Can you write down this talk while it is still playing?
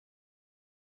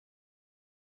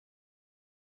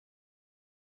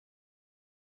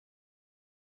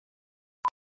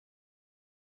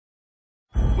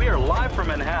We are live from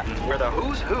Manhattan, where the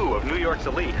who's who of New York's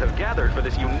elite have gathered for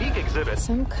this unique exhibit.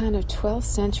 Some kind of 12th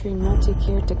century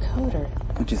multi-gear decoder.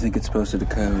 What do you think it's supposed to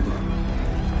decode?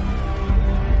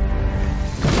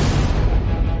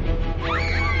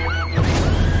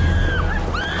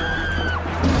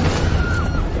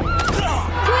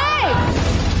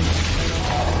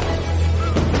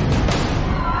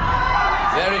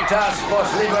 Veritas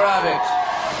post liberavit.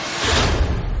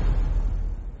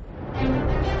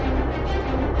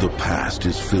 The past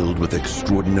is filled with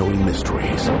extraordinary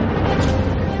mysteries.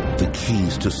 The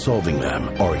keys to solving them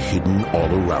are hidden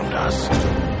all around us.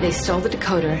 They stole the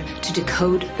decoder to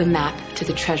decode the map to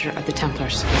the treasure of the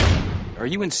Templars. Are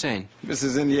you insane? This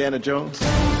is Indiana Jones.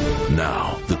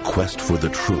 Now, the quest for the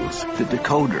truth. The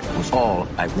decoder was all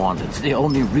I wanted. It's the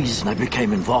only reason I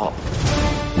became involved.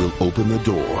 Will open the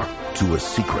door to a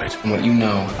secret. What you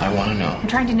know, I want to know. I'm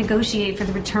trying to negotiate for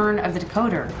the return of the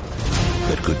decoder.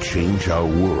 That could change our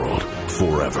world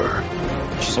forever.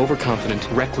 She's overconfident,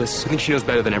 reckless. I think she knows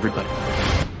better than everybody.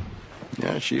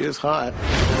 Yeah, she is hot.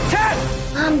 Ted!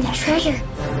 Mom, the treasure.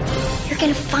 You're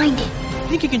gonna find it. You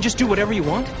think you can just do whatever you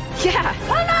want? Yeah.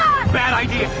 Why not? Bad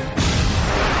idea.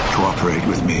 Cooperate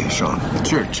with me, Sean. The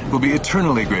church will be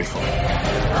eternally grateful.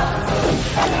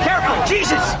 Careful!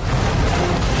 Jesus!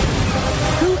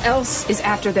 Who else is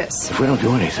after this? If we don't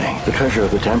do anything, the treasure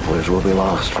of the Templars will be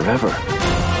lost forever.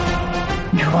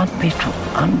 You want me to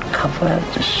uncover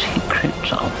the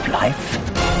secrets of life?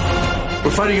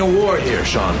 We're fighting a war here,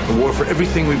 Sean. A war for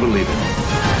everything we believe in.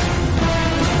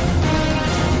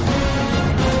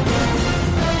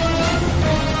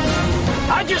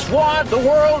 I just want the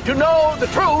world to know the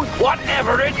truth,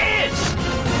 whatever it is.